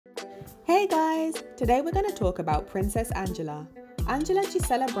Hey guys! Today we're going to talk about Princess Angela. Angela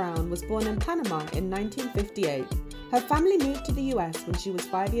Gisela Brown was born in Panama in 1958. Her family moved to the US when she was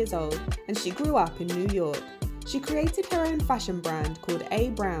 5 years old and she grew up in New York. She created her own fashion brand called A.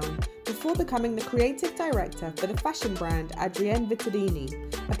 Brown before becoming the creative director for the fashion brand Adrienne Vittorini,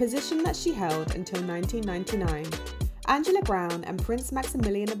 a position that she held until 1999. Angela Brown and Prince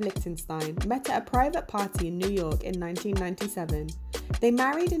Maximilian of Liechtenstein met at a private party in New York in 1997. They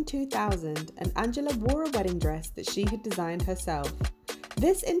married in 2000 and Angela wore a wedding dress that she had designed herself.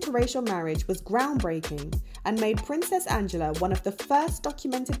 This interracial marriage was groundbreaking and made Princess Angela one of the first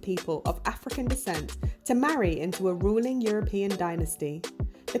documented people of African descent to marry into a ruling European dynasty.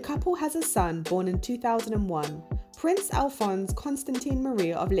 The couple has a son born in 2001, Prince Alphonse Constantine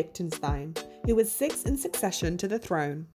Maria of Liechtenstein, who was sixth in succession to the throne.